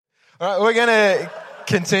All right, we're going to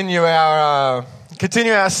continue our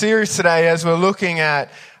series today as we're looking at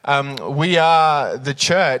we are the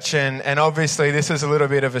church, and obviously this is a little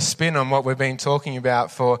bit of a spin on what we've been talking about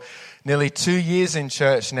for nearly 2 years in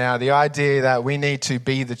church now. The idea that we need to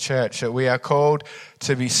be the church, that we are called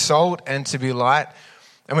to be salt and to be light.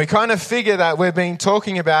 And we kind of figure that we've been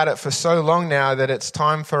talking about it for so long now that it's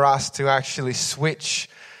time for us to actually switch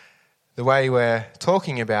the way we're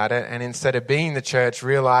talking about it, and instead of being the church,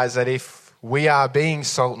 realize that if we are being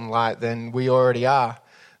salt and light, then we already are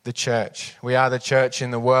the church. We are the church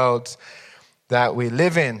in the world that we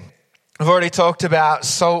live in. I've already talked about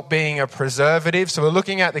salt being a preservative, so we're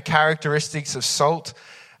looking at the characteristics of salt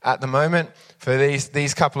at the moment. For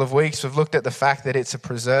these couple of weeks, we've looked at the fact that it's a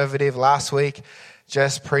preservative. Last week,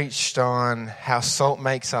 Jess preached on how salt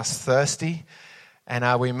makes us thirsty. And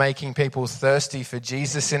are we making people thirsty for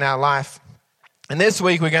Jesus in our life? And this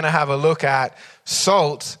week we're going to have a look at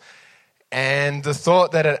salt and the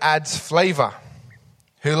thought that it adds flavor.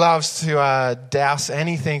 Who loves to douse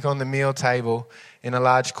anything on the meal table in a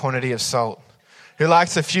large quantity of salt? Who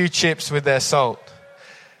likes a few chips with their salt?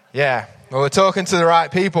 Yeah, well, we're talking to the right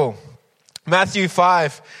people. Matthew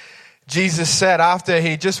 5, Jesus said after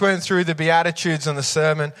he just went through the Beatitudes on the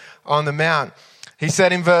Sermon on the Mount, he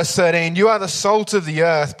said in verse 13, "You are the salt of the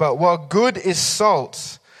earth, but what good is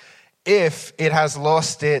salt if it has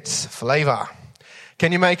lost its flavor?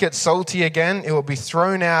 Can you make it salty again? It will be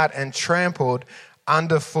thrown out and trampled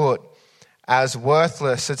underfoot as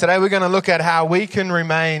worthless." So today we're going to look at how we can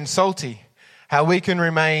remain salty, how we can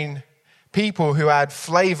remain people who add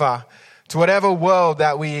flavor to whatever world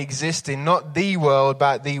that we exist in, not the world,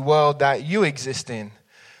 but the world that you exist in.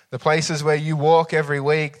 The places where you walk every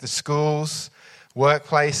week, the schools,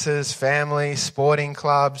 workplaces, families, sporting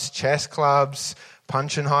clubs, chess clubs,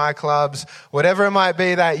 punch and high clubs, whatever it might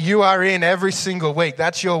be that you are in every single week,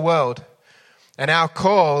 that's your world. And our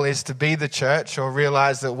call is to be the church, or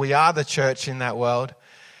realize that we are the church in that world.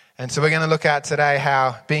 And so we're going to look at today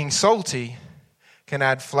how being salty can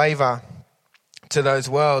add flavor to those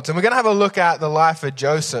worlds. And we're going to have a look at the life of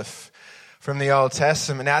Joseph from the Old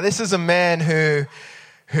Testament. Now, this is a man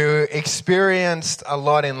who experienced a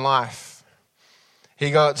lot in life. He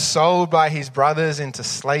got sold by his brothers into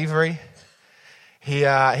slavery. He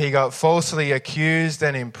got falsely accused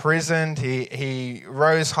and imprisoned. He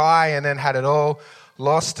rose high and then had it all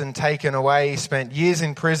lost and taken away. He spent years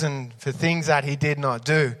in prison for things that he did not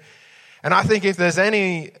do. And I think if there's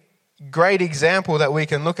any great example that we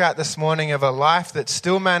can look at this morning of a life that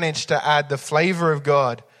still managed to add the flavor of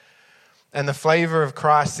God and the flavor of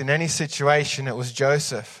Christ in any situation, it was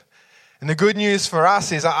Joseph. And the good news for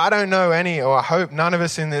us is I don't know any, or I hope none of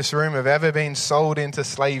us in this room have ever been sold into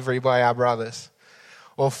slavery by our brothers,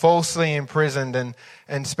 or falsely imprisoned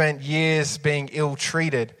and spent years being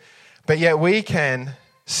ill-treated. But yet we can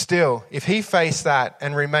still, if he faced that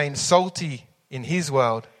and remained salty in his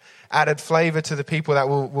world, added flavor to the people that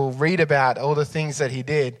we'll read about, all the things that he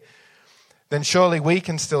did, then surely we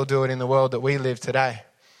can still do it in the world that we live today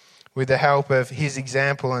with the help of his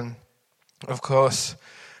example and, of course,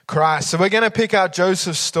 Christ. So we're going to pick up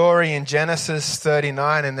Joseph's story in Genesis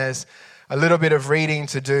 39, and there's a little bit of reading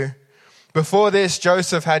to do. Before this,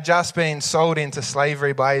 Joseph had just been sold into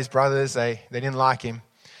slavery by his brothers. They didn't like him.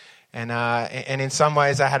 And in some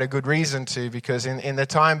ways, they had a good reason to, because in the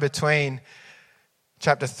time between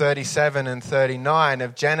chapter 37 and 39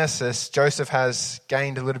 of Genesis, Joseph has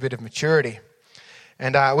gained a little bit of maturity.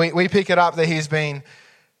 And we pick it up that he's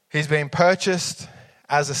been purchased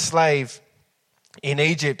as a slave in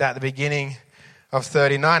Egypt at the beginning of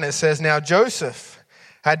 39. It says, "Now Joseph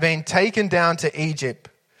had been taken down to Egypt.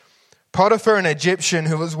 Potiphar, an Egyptian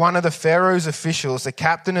who was one of the Pharaoh's officials, the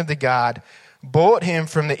captain of the guard, bought him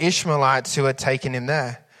from the Ishmaelites who had taken him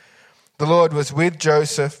there. The Lord was with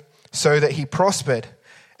Joseph so that he prospered,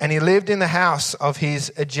 and he lived in the house of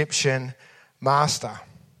his Egyptian master.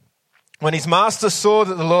 When his master saw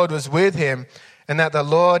that the Lord was with him and that the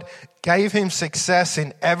Lord gave him success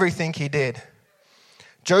in everything he did,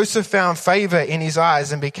 Joseph found favor in his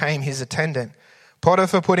eyes and became his attendant.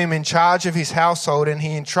 Potiphar put him in charge of his household, and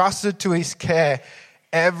he entrusted to his care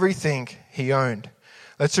everything he owned."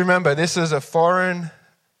 Let's remember, this is a foreign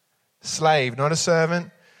slave, not a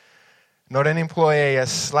servant, not an employee, a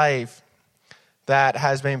slave that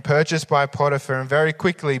has been purchased by Potiphar. And very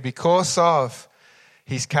quickly, because of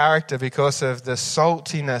his character, because of the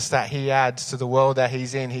saltiness that he adds to the world that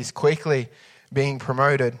he's in, he's quickly being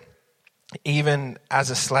promoted, even as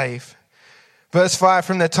a slave. Verse 5,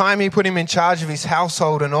 "From the time he put him in charge of his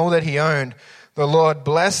household and all that he owned, the Lord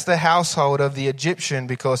blessed the household of the Egyptian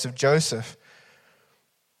because of Joseph.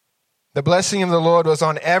 The blessing of the Lord was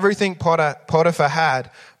on everything Potiphar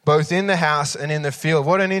had, both in the house and in the field.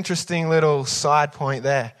 What an interesting little side point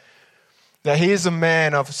there. That here's a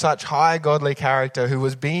man of such high godly character who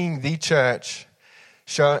was being the church,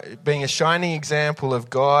 being a shining example of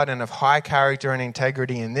God and of high character and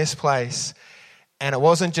integrity in this place. And it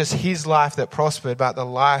wasn't just his life that prospered, but the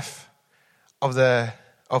life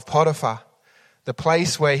of Potiphar. The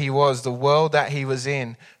place where he was, the world that he was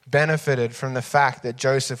in, benefited from the fact that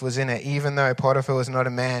Joseph was in it, even though Potiphar was not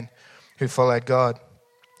a man who followed God.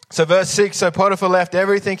 So verse 6, so Potiphar left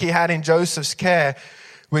everything he had in Joseph's care,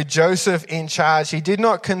 with Joseph in charge. He did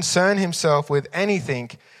not concern himself with anything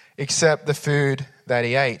except the food that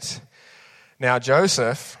he ate. Now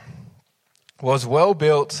Joseph was well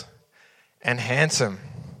built and handsome.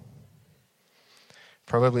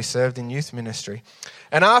 Probably served in youth ministry.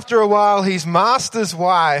 And after a while, his master's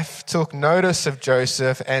wife took notice of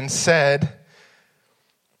Joseph and said,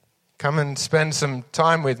 "Come and spend some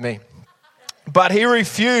time with me." But he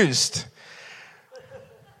refused.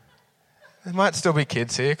 There might still be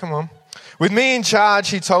kids here, come on. "With me in charge,"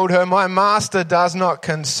 he told her, "my master does not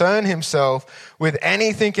concern himself with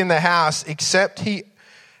anything in the house except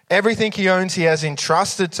everything he owns he has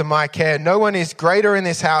entrusted to my care. No one is greater in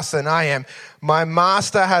this house than I am. My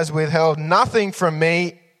master has withheld nothing from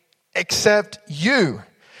me except you,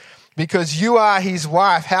 because you are his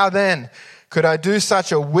wife. How then could I do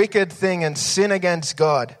such a wicked thing and sin against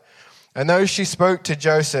God?" And though she spoke to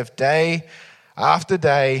Joseph day after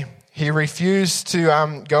day, he refused to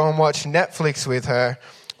go and watch Netflix with her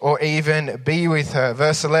or even be with her.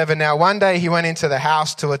 Verse 11, now one day he went into the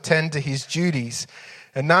house to attend to his duties,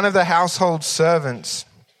 and none of the household servants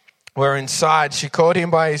were inside. She caught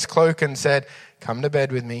him by his cloak and said, "Come to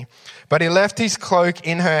bed with me." But he left his cloak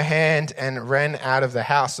in her hand and ran out of the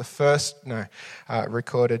house. The first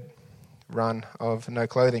recorded run of no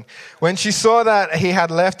clothing. When she saw that he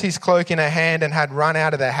had left his cloak in her hand and had run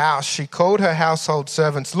out of the house, she called her household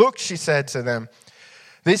servants. "Look," she said to them,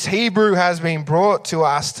 "this Hebrew has been brought to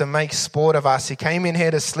us to make sport of us. He came in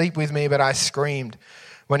here to sleep with me, but I screamed.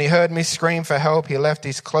 When he heard me scream for help, he left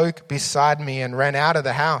his cloak beside me and ran out of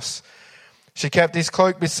the house." She kept his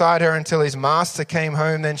cloak beside her until his master came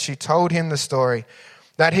home. Then she told him the story.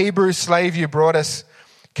 "That Hebrew slave you brought us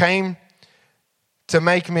came to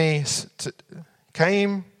me to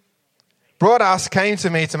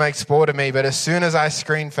make sport of me, but as soon as I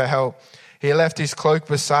screamed for help, he left his cloak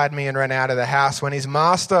beside me and ran out of the house." When his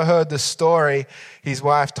master heard the story, his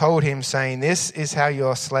wife told him, saying, "This is how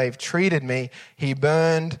your slave treated me." He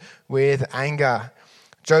burned with anger.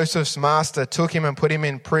 Joseph's master took him and put him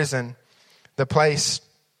in prison, the place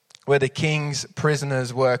where the king's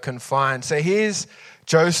prisoners were confined. So here's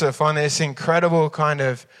Joseph on this incredible kind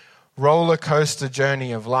of roller coaster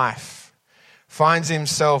journey of life. Finds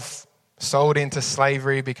himself sold into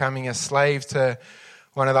slavery, becoming a slave to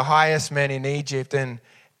one of the highest men in Egypt, and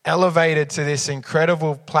elevated to this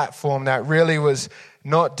incredible platform that really was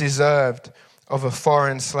not deserved of a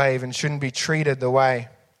foreign slave and shouldn't be treated the way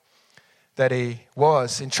that he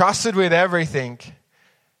was. Entrusted with everything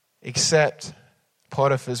except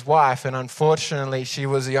Potiphar's wife, and unfortunately he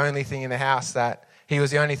was the only thing in the house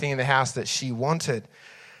that she wanted,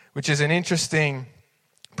 which is an interesting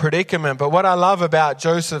predicament. But what I love about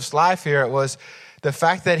Joseph's life here, it was the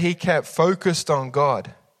fact that he kept focused on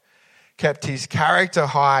God, kept his character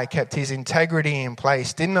high, kept his integrity in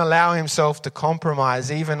place, didn't allow himself to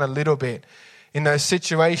compromise even a little bit in those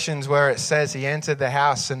situations where it says he entered the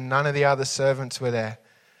house and none of the other servants were there.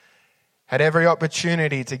 Had every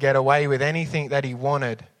opportunity to get away with anything that he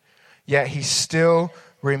wanted, yet he still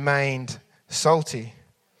remained salty.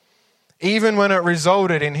 Even when it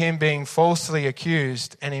resulted in him being falsely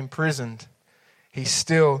accused and imprisoned, he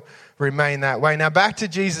still remained that way. Now back to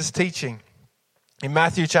Jesus' teaching in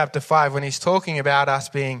Matthew chapter 5, when he's talking about us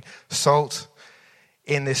being salt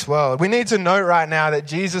in this world. We need to note right now that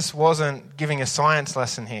Jesus wasn't giving a science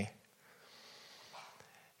lesson here.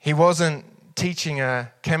 He wasn't teaching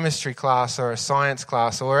a chemistry class or a science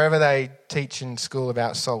class or wherever they teach in school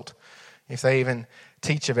about salt, if they even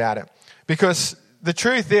teach about it. Because the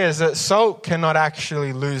truth is that salt cannot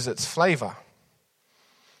actually lose its flavor.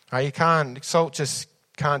 Salt just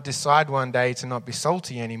can't decide one day to not be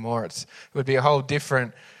salty anymore. It would be a whole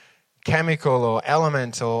different chemical or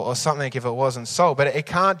element or something if it wasn't salt. But it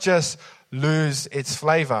can't just lose its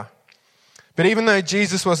flavor. But even though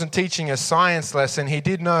Jesus wasn't teaching a science lesson, he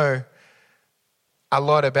did know a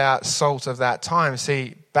lot about salt of that time.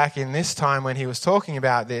 See, back in this time when he was talking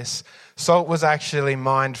about this, salt was actually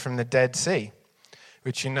mined from the Dead Sea,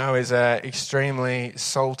 which you know is an extremely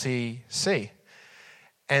salty sea.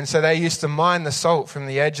 And so they used to mine the salt from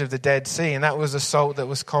the edge of the Dead Sea, and that was the salt that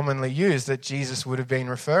was commonly used that Jesus would have been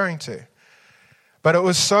referring to. But it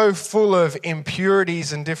was so full of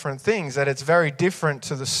impurities and different things that it's very different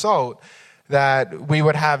to the salt that we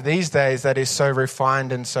would have these days that is so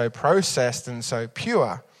refined and so processed and so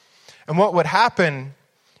pure. And what would happen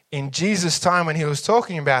in Jesus' time when he was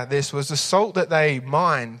talking about this was the salt that they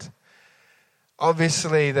mined,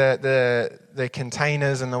 obviously the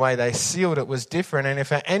containers and the way they sealed it was different. And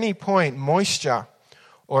if at any point moisture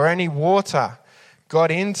or any water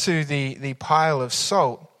got into the pile of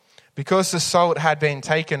salt, because the salt had been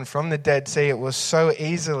taken from the Dead Sea, it was so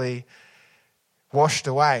easily washed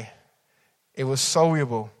away. It was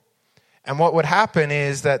soluble. And what would happen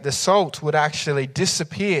is that the salt would actually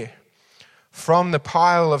disappear from the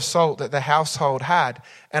pile of salt that the household had,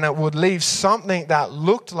 and it would leave something that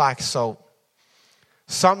looked like salt,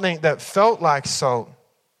 something that felt like salt,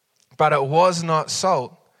 but it was not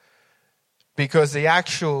salt because the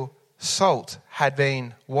actual salt had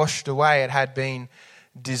been washed away, it had been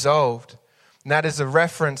dissolved. And that is a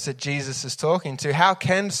reference that Jesus is talking to. How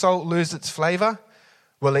can salt lose its flavor?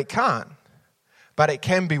 Well, it can't, but it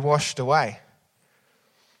can be washed away.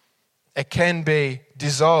 It can be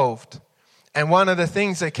dissolved. And one of the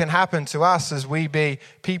things that can happen to us as we be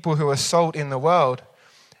people who are salt in the world,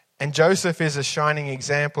 and Joseph is a shining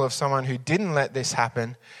example of someone who didn't let this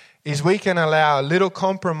happen, is we can allow little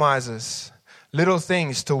compromises, little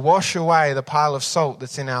things to wash away the pile of salt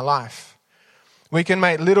that's in our life. We can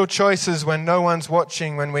make little choices when no one's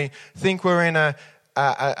watching, when we think we're in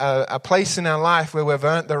a place in our life where we've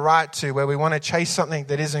earned the right to, where we want to chase something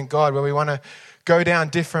that isn't God, where we want to go down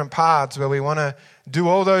different paths, where we want to do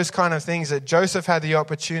all those kind of things that Joseph had the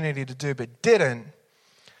opportunity to do but didn't.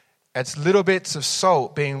 It's little bits of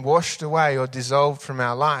salt being washed away or dissolved from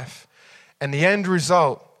our life. And the end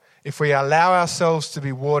result, if we allow ourselves to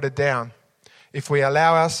be watered down, if we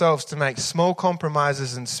allow ourselves to make small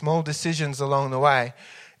compromises and small decisions along the way,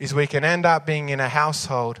 is we can end up being in a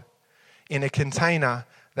household, in a container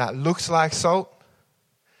that looks like salt,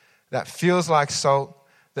 that feels like salt,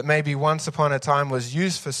 that maybe once upon a time was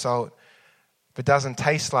used for salt, but doesn't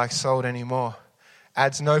taste like salt anymore,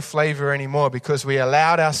 adds no flavor anymore because we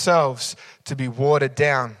allowed ourselves to be watered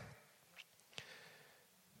down.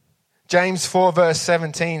 James 4 verse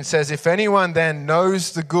 17 says, if anyone then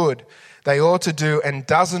knows the good they ought to do and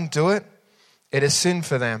doesn't do it, it is sin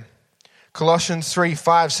for them. Colossians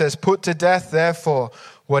 3:5 says, put to death, therefore,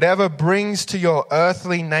 whatever brings to your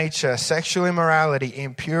earthly nature sexual immorality,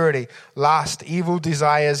 impurity, lust, evil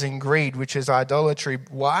desires, and greed, which is idolatry.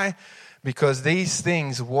 Why? Because these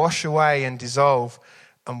things wash away and dissolve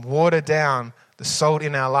and water down the salt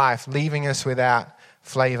in our life, leaving us without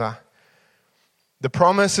flavor. The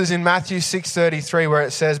promise is in Matthew 6:33 where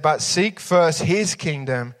it says, but seek first his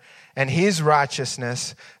kingdom and his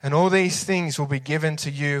righteousness, and all these things will be given to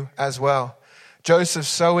you as well. Joseph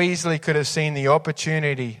so easily could have seen the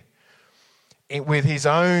opportunity with his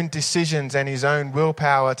own decisions and his own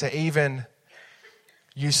willpower to even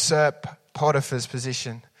usurp Potiphar's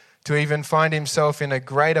position, to even find himself in a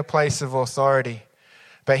greater place of authority.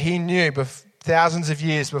 But he knew thousands of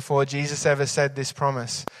years before Jesus ever said this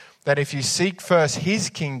promise, that if you seek first his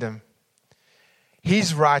kingdom,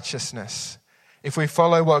 his righteousness, if we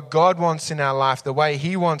follow what God wants in our life, the way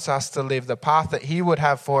he wants us to live, the path that he would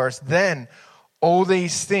have for us, then all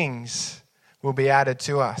these things will be added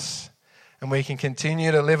to us. And we can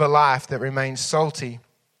continue to live a life that remains salty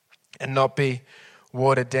and not be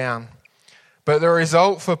watered down. But the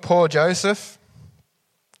result for poor Joseph,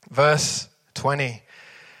 verse 20.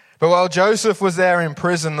 But while Joseph was there in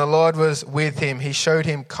prison, the Lord was with him. He showed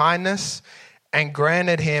him kindness and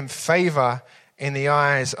granted him favor in the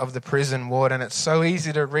eyes of the prison warden. It's so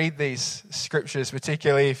easy to read these scriptures,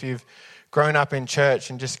 particularly if you've grown up in church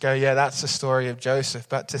and just go, yeah, that's the story of Joseph.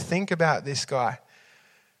 But to think about this guy,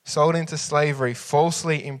 sold into slavery,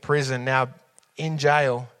 falsely imprisoned, now in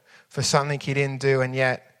jail for something he didn't do, and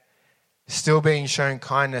yet still being shown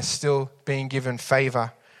kindness, still being given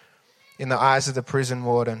favor in the eyes of the prison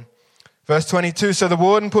warden. Verse 22, so the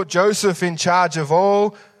warden put Joseph in charge of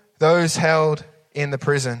all those held in the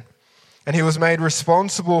prison, and he was made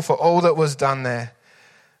responsible for all that was done there.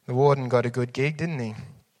 The warden got a good gig, didn't he?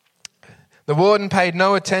 The warden paid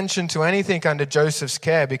no attention to anything under Joseph's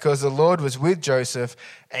care because the Lord was with Joseph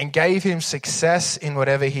and gave him success in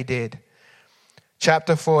whatever he did.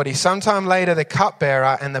 Chapter 40, sometime later the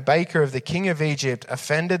cupbearer and the baker of the king of Egypt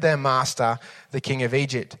offended their master, the king of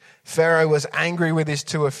Egypt. Pharaoh was angry with his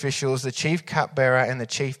two officials, the chief cupbearer and the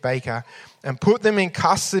chief baker, and put them in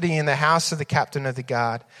custody in the house of the captain of the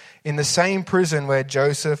guard, in the same prison where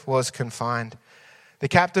Joseph was confined. The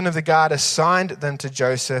captain of the guard assigned them to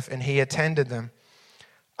Joseph, and he attended them.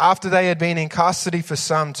 After they had been in custody for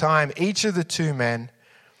some time, each of the two men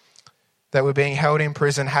that were being held in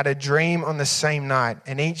prison had a dream on the same night,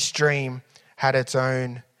 and each dream had its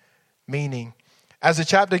own meaning. As the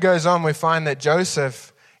chapter goes on, we find that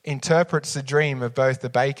Joseph interprets the dream of both the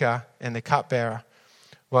baker and the cupbearer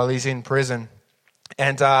while he's in prison.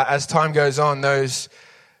 And as time goes on, those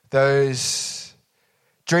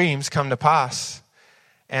dreams come to pass.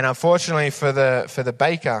 And unfortunately for the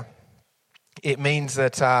baker, it means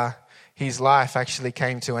that his life actually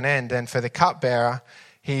came to an end. And for the cupbearer,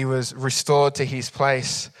 he was restored to his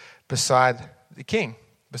place beside the king,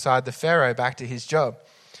 beside the Pharaoh, back to his job.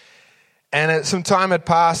 And some time had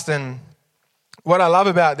passed, and what I love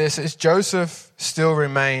about this is Joseph still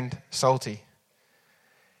remained salty.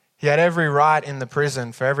 He had every right in the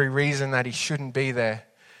prison for every reason that he shouldn't be there,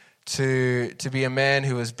 to be a man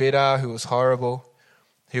who was bitter, who was horrible,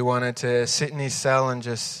 who wanted to sit in his cell and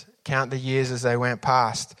just count the years as they went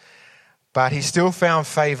past. But he still found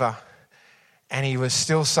favor, and he was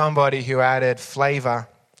still somebody who added flavor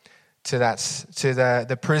to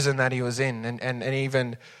the prison that he was in, and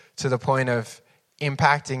even to the point of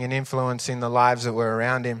impacting and influencing the lives that were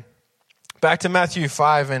around him. Back to Matthew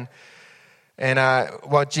 5 and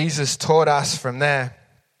what Jesus taught us from there.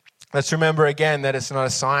 Let's remember again that it's not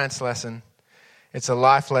a science lesson. It's a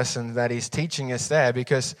life lesson that he's teaching us there,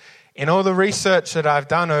 because in all the research that I've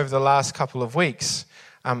done over the last couple of weeks,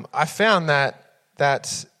 I found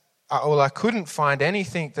that I couldn't find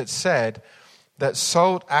anything that said that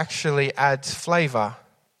salt actually adds flavor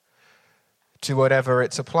to whatever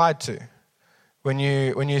it's applied to. When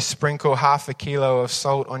you sprinkle half a kilo of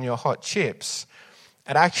salt on your hot chips,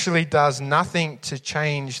 it actually does nothing to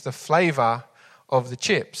change the flavor of the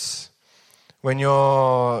chips. When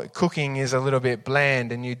your cooking is a little bit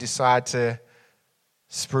bland and you decide to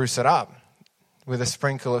spruce it up with a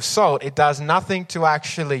sprinkle of salt, it does nothing to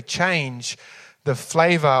actually change the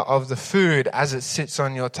flavor of the food as it sits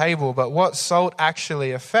on your table. But what salt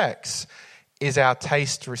actually affects is our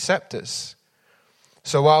taste receptors.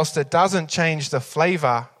 So whilst it doesn't change the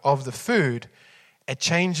flavor of the food, it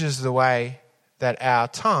changes the way that our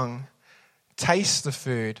tongue tastes the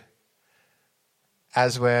food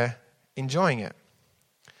as we're enjoying it.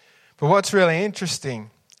 But what's really interesting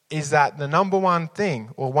is that the number one thing,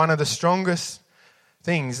 or one of the strongest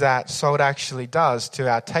things that salt actually does to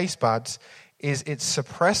our taste buds, is it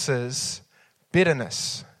suppresses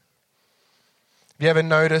bitterness. Have you ever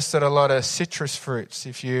noticed that a lot of citrus fruits,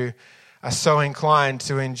 if you are so inclined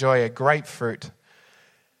to enjoy a grapefruit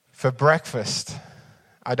for breakfast,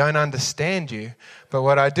 I don't understand you, but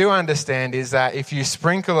what I do understand is that if you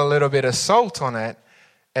sprinkle a little bit of salt on it,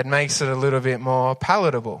 it makes it a little bit more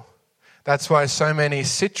palatable. That's why so many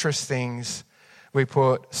citrus things we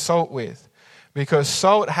put salt with, because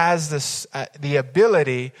salt has the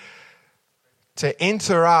ability to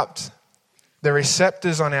interrupt the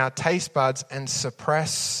receptors on our taste buds and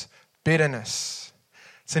suppress bitterness.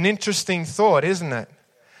 It's an interesting thought, isn't it?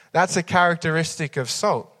 That's a characteristic of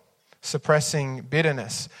salt, suppressing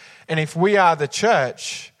bitterness. And if we are the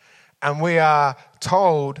church and we are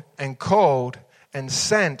told and called and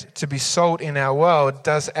sent to be salt in our world,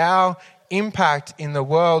 does our impact in the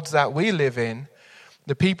worlds that we live in,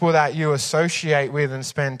 the people that you associate with and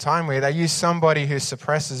spend time with, are you somebody who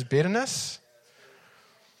suppresses bitterness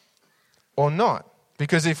or not?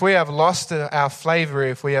 Because if we have lost our flavor,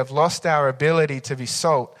 if we have lost our ability to be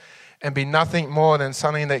salt and be nothing more than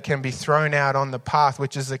something that can be thrown out on the path,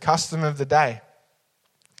 which is the custom of the day,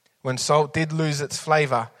 when salt did lose its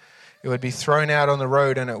flavor, it would be thrown out on the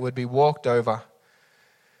road and it would be walked over.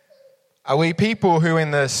 Are we people who,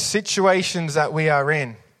 in the situations that we are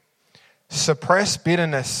in, suppress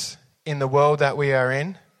bitterness in the world that we are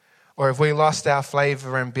in? Or have we lost our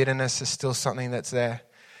flavor and bitterness is still something that's there?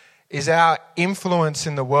 Is our influence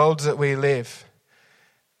in the worlds that we live,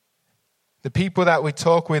 the people that we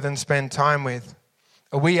talk with and spend time with,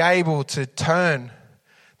 are we able to turn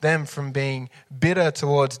them from being bitter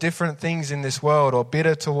towards different things in this world or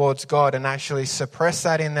bitter towards God and actually suppress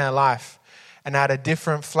that in their life and add a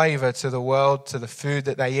different flavor to the world, to the food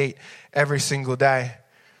that they eat every single day?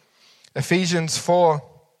 Ephesians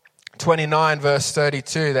 4:29 verse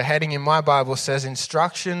 32, the heading in my Bible says,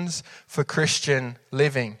 Instructions for Christian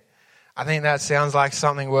Living. I think that sounds like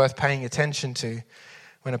something worth paying attention to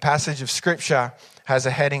when a passage of Scripture has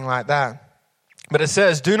a heading like that. But it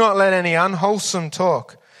says, Do not let any unwholesome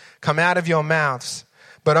talk come out of your mouths,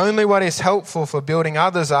 but only what is helpful for building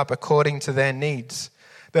others up according to their needs,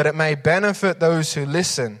 that it may benefit those who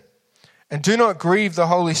listen. And do not grieve the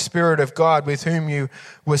Holy Spirit of God, with whom you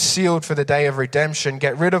were sealed for the day of redemption.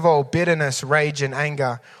 Get rid of all bitterness, rage, and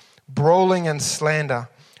anger, brawling and slander,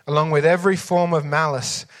 along with every form of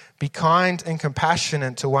malice. Be kind and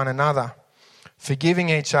compassionate to one another, forgiving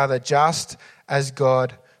each other just as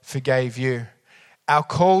God forgave you. Our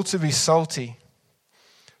call to be salty,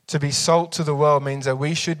 to be salt to the world, means that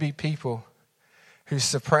we should be people who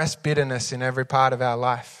suppress bitterness in every part of our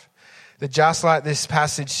life. That just like this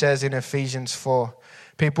passage says in Ephesians 4,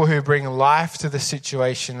 people who bring life to the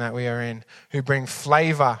situation that we are in, who bring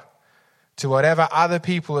flavor to whatever other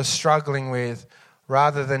people are struggling with,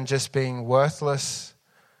 rather than just being worthless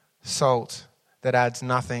salt that adds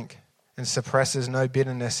nothing and suppresses no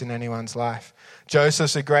bitterness in anyone's life.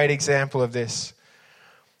 Joseph's a great example of this.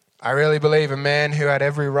 I really believe a man who had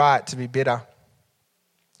every right to be bitter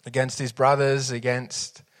against his brothers,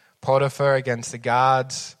 against Potiphar, against the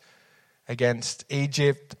guards, against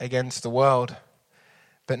Egypt, against the world.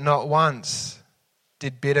 But not once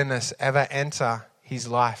did bitterness ever enter his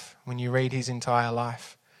life when you read his entire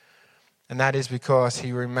life. And that is because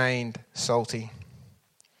he remained salty.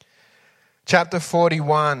 Chapter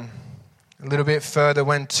 41, a little bit further,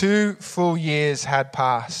 when 2 full years had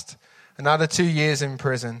passed, another 2 years in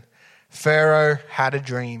prison, Pharaoh had a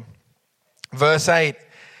dream. Verse 8,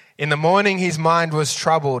 in the morning his mind was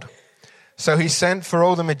troubled. So he sent for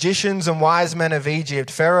all the magicians and wise men of Egypt.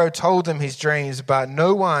 Pharaoh told them his dreams, but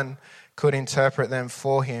no one could interpret them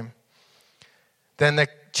for him. Then the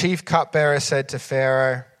chief cupbearer said to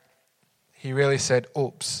Pharaoh, he really said,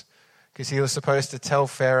 oops, because he was supposed to tell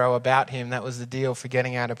Pharaoh about him. That was the deal for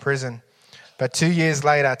getting out of prison. But 2 years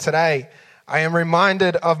later, today, I am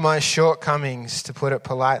reminded of my shortcomings, to put it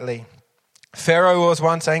politely. Pharaoh was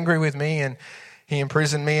once angry with me, and he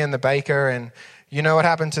imprisoned me and the baker, and you know what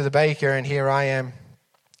happened to the baker, and here I am.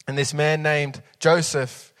 And this man named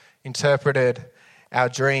Joseph interpreted our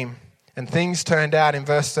dream. And things turned out, in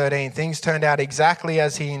verse 13, things turned out exactly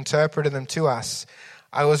as he interpreted them to us.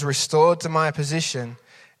 I was restored to my position,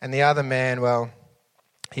 and the other man, well,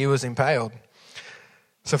 he was impaled.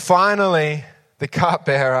 So finally, the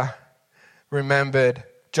cupbearer remembered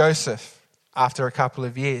Joseph after a couple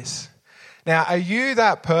of years. Now, are you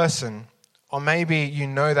that person, or maybe you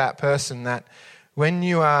know that person, that when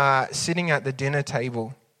you are sitting at the dinner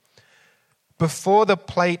table, before the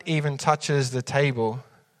plate even touches the table,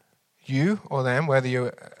 you or them, whether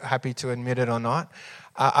you're happy to admit it or not,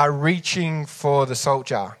 are reaching for the salt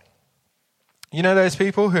jar? You know those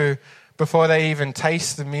people who, before they even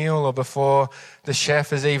taste the meal or before the chef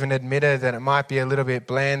has even admitted that it might be a little bit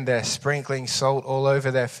bland, they're sprinkling salt all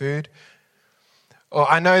over their food? Or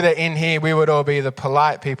I know that in here we would all be the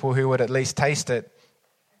polite people who would at least taste it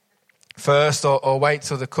first, or wait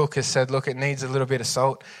till the cook has said, look, it needs a little bit of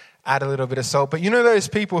salt, add a little bit of salt. But you know those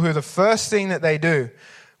people who the first thing that they do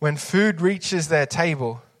when food reaches their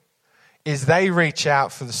table is they reach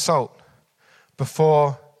out for the salt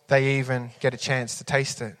before they even get a chance to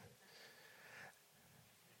taste it.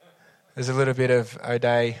 There's a little bit of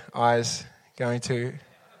O'Day eyes going to,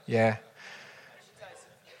 yeah.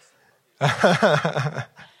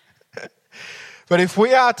 But if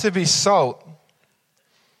we are to be salt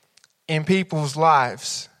in people's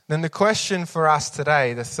lives, then the question for us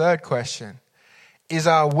today, the third question, is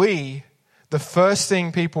are we the first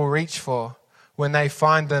thing people reach for when they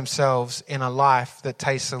find themselves in a life that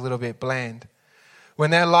tastes a little bit bland?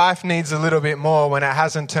 When their life needs a little bit more, when it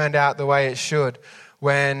hasn't turned out the way it should,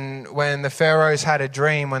 when the pharaohs had a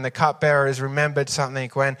dream, when the cupbearers remembered something,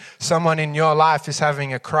 when someone in your life is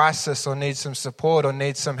having a crisis or needs some support or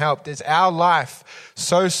needs some help, is our life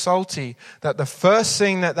so salty that the first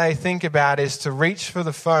thing that they think about is to reach for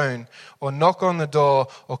the phone or knock on the door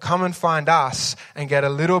or come and find us and get a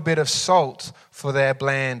little bit of salt for their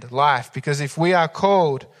bland life? Because if we are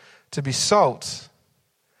called to be salt,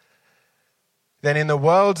 then in the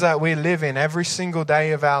worlds that we live in every single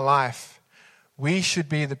day of our life, we should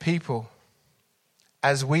be the people,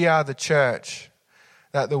 as we are the church,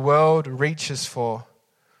 that the world reaches for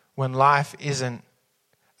when life isn't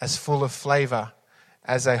as full of flavor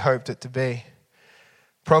as they hoped it to be.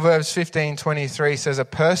 Proverbs 15:23 says, a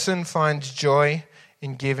person finds joy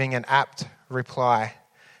in giving an apt reply.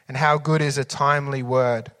 And how good is a timely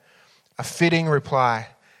word, a fitting reply,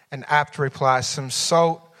 an apt reply, some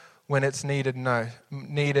salt when it's needed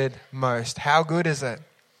most. How good is it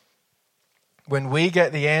when we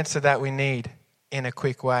get the answer that we need in a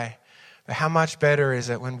quick way? But how much better is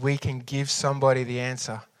it when we can give somebody the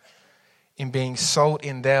answer in being salt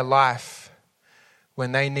in their life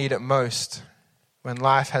when they need it most, when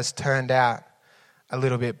life has turned out a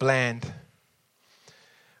little bit bland?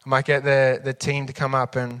 I might get the team to come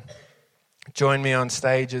up and join me on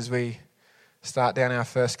stage as we start down our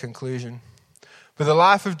first conclusion. But the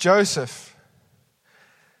life of Joseph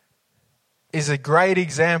is a great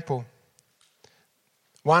example.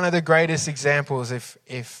 One of the greatest examples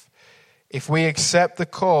if we accept the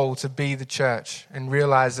call to be the church and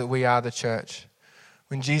realize that we are the church.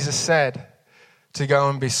 When Jesus said to go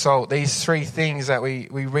and be salt, these three things that we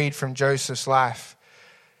read from Joseph's life,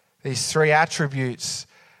 these three attributes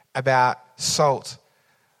about salt,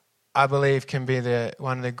 I believe can be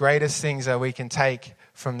one of the greatest things that we can take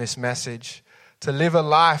from this message. To live a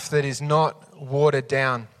life that is not watered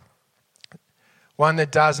down. One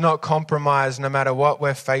that does not compromise no matter what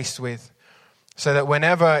we're faced with. So that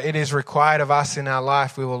whenever it is required of us in our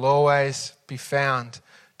life, we will always be found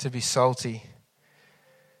to be salty.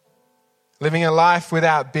 Living a life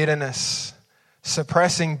without bitterness.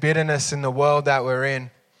 Suppressing bitterness in the world that we're in.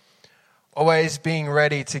 Always being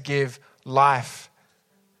ready to give life.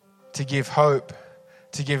 To give hope.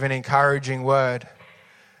 To give an encouraging word.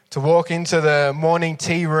 To walk into the morning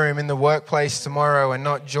tea room in the workplace tomorrow and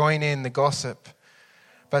not join in the gossip.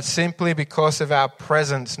 But simply because of our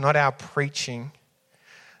presence, not our preaching.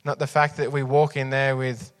 Not the fact that we walk in there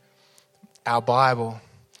with our Bible.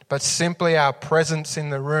 But simply our presence in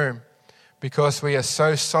the room, because we are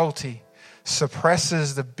so salty,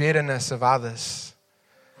 suppresses the bitterness of others.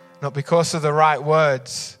 Not because of the right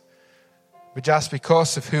words, but just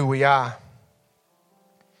because of who we are.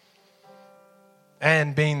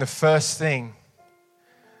 And being the first thing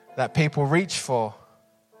that people reach for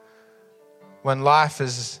when life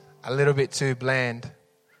is a little bit too bland.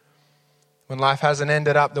 When life hasn't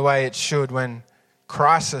ended up the way it should. When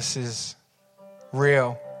crisis is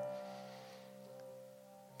real.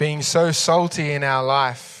 Being so salty in our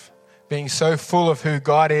life. Being so full of who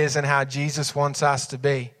God is and how Jesus wants us to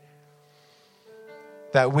be.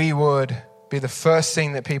 That we would be the first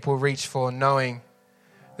thing that people reach for, knowing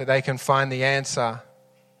that they can find the answer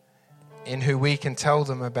in who we can tell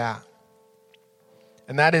them about.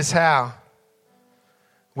 And that is how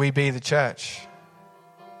we be the church.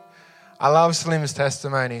 I love Slim's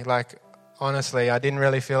testimony. Like, honestly, I didn't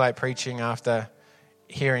really feel like preaching after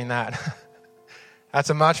hearing that. That's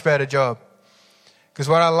a much better job. Because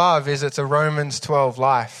what I love is it's a Romans 12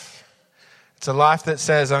 life. It's a life that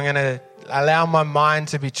says I'm going to allow my mind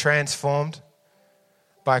to be transformed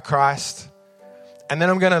by Christ. And then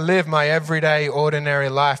I'm going to live my everyday, ordinary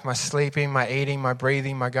life, my sleeping, my eating, my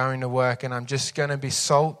breathing, my going to work. And I'm just going to be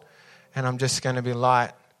salt and I'm just going to be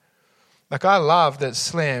light. Like, I love that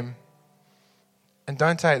Slim, and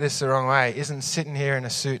don't take this the wrong way, isn't sitting here in a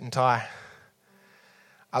suit and tie.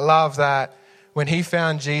 I love that when he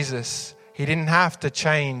found Jesus, he didn't have to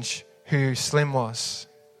change who Slim was.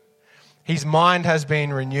 His mind has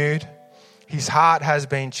been renewed. His heart has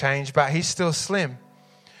been changed, but he's still Slim.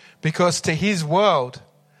 Because to his world,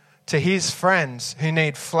 to his friends who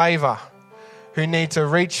need flavor, who need to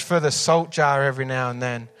reach for the salt jar every now and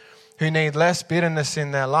then, who need less bitterness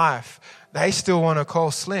in their life, they still want to call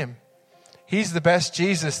Slim. He's the best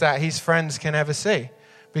Jesus that his friends can ever see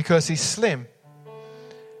because he's Slim.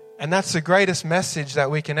 And that's the greatest message that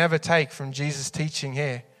we can ever take from Jesus' teaching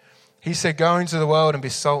here. He said, go into the world and be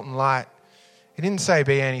salt and light. He didn't say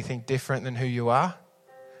be anything different than who you are.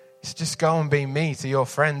 He said, just go and be me to your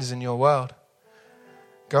friends in your world.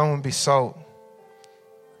 Go and be salt.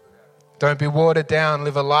 Don't be watered down.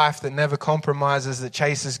 Live a life that never compromises, that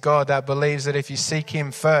chases God, that believes that if you seek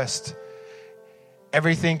him first,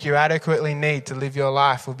 everything you adequately need to live your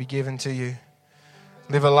life will be given to you.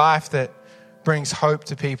 Live a life that brings hope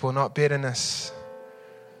to people, not bitterness.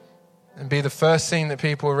 And be the first thing that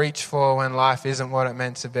people reach for when life isn't what it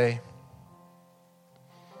meant to be.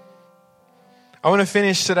 I want to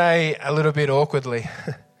finish today a little bit awkwardly.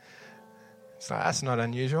 So that's not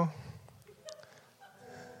unusual.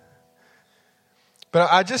 But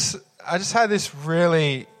I just had this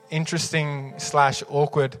really interesting /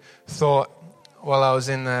 awkward thought while I was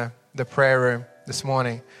in the prayer room this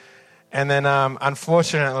morning. And then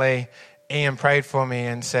unfortunately, Ian prayed for me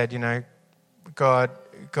and said, God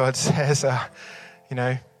says,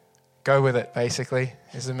 go with it, basically,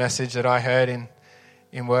 is the message that I heard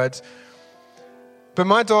in words. But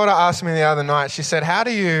my daughter asked me the other night, she said, how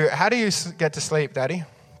do you get to sleep, Daddy?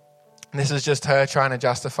 And this is just her trying to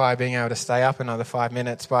justify being able to stay up another 5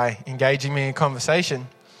 minutes by engaging me in conversation.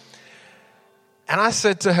 And I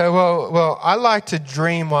said to her, well, I like to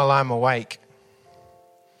dream while I'm awake.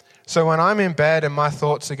 So when I'm in bed and my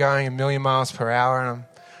thoughts are going a million miles per hour and I'm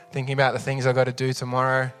thinking about the things I've got to do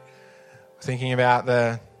tomorrow, thinking about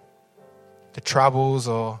the troubles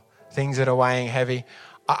or things that are weighing heavy,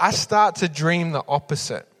 I start to dream the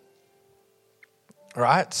opposite,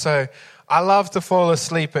 right? So I love to fall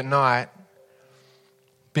asleep at night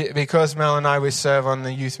because Mel and I, we serve on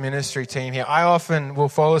the youth ministry team here. I often will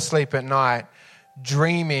fall asleep at night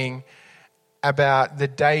dreaming about the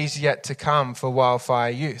days yet to come for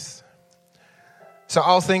Wildfire Youth. So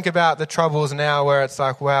I'll think about the troubles now where it's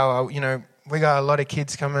like, wow, you know, we got a lot of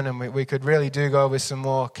kids coming and we could really do go with some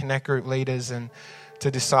more Connect Group leaders and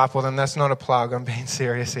to disciple them. That's not a plug, I'm being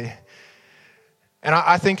serious here. And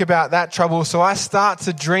I think about that trouble, so I start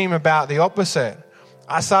to dream about the opposite.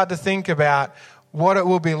 I start to think about what it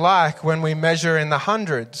will be like when we measure in the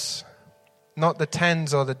hundreds, not the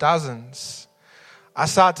tens or the dozens. I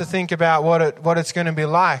start to think about what it's going to be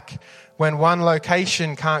like when one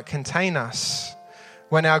location can't contain us,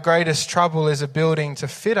 when our greatest trouble is a building to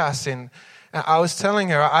fit us in. I was telling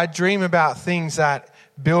her, I dream about things that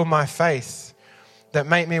build my faith, that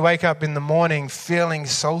make me wake up in the morning feeling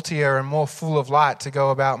saltier and more full of light to go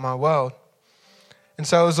about my world. And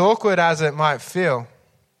so as awkward as it might feel,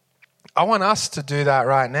 I want us to do that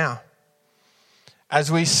right now. As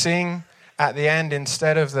we sing at the end,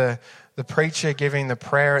 instead of the preacher giving the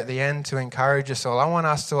prayer at the end to encourage us all, I want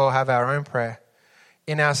us to all have our own prayer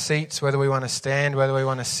in our seats, whether we want to stand, whether we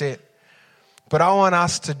want to sit. But I want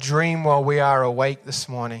us to dream while we are awake this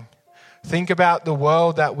morning. Think about the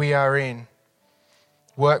world that we are in.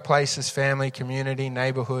 Workplaces, family, community,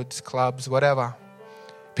 neighborhoods, clubs, whatever.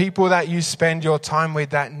 People that you spend your time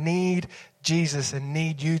with that need Jesus and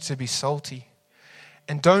need you to be salty.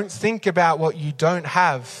 And don't think about what you don't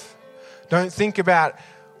have. Don't think about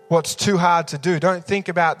what's too hard to do. Don't think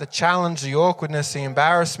about the challenge, the awkwardness, the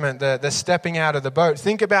embarrassment, the stepping out of the boat.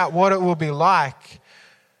 Think about what it will be like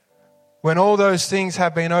when all those things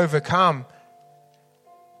have been overcome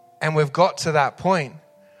and we've got to that point.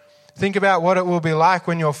 Think about what it will be like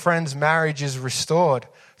when your friend's marriage is restored.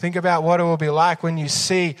 Think about what it will be like when you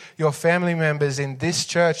see your family members in this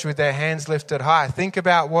church with their hands lifted high. Think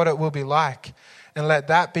about what it will be like. And let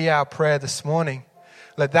that be our prayer this morning.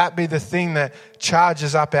 Let that be the thing that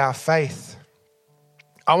charges up our faith.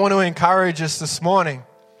 I want to encourage us this morning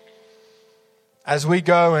as we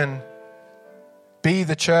go and be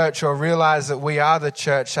the church or realize that we are the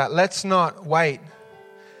church, that let's not wait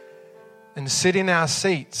and sit in our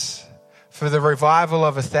seats for the revival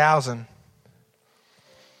of 1,000.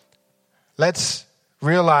 Let's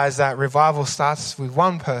realize that revival starts with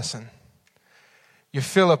one person. You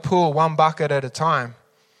fill a pool one bucket at a time.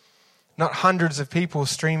 Not hundreds of people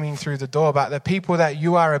streaming through the door, but the people that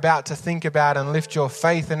you are about to think about and lift your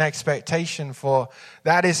faith and expectation for.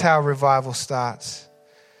 That is how revival starts.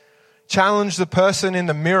 Challenge the person in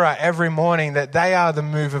the mirror every morning that they are the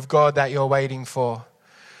move of God that you're waiting for.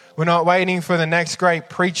 We're not waiting for the next great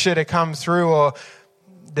preacher to come through or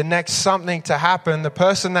the next something to happen. The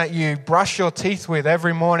person that you brush your teeth with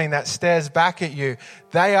every morning that stares back at you,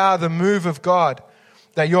 they are the move of God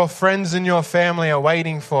that your friends and your family are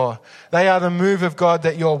waiting for. They are the move of God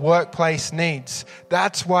that your workplace needs.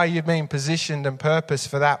 That's why you've been positioned and purposed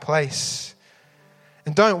for that place.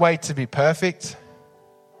 And don't wait to be perfect.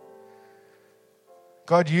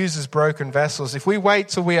 God uses broken vessels. If we wait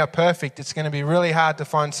till we are perfect, it's going to be really hard to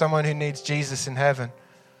find someone who needs Jesus in heaven.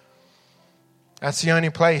 That's the only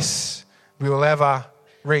place we will ever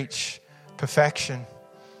reach perfection.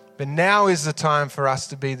 But now is the time for us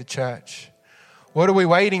to be the church. What are we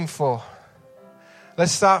waiting for?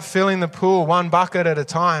 Let's start filling the pool one bucket at a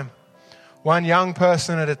time. One young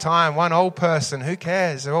person at a time. One old person. Who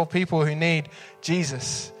cares? They're all people who need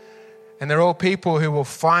Jesus. And they're all people who will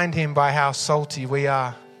find him by how salty we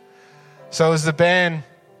are. So as the band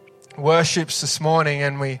worships this morning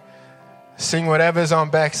and we sing whatever's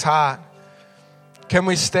on Beck's heart, can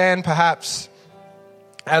we stand perhaps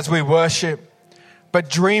as we worship, but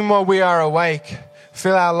dream while we are awake.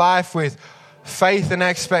 Fill our life with faith and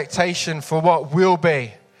expectation for what will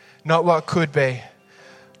be, not what could be.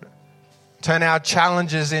 Turn our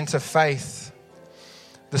challenges into faith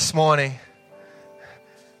this morning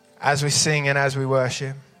as we sing and as we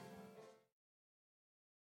worship.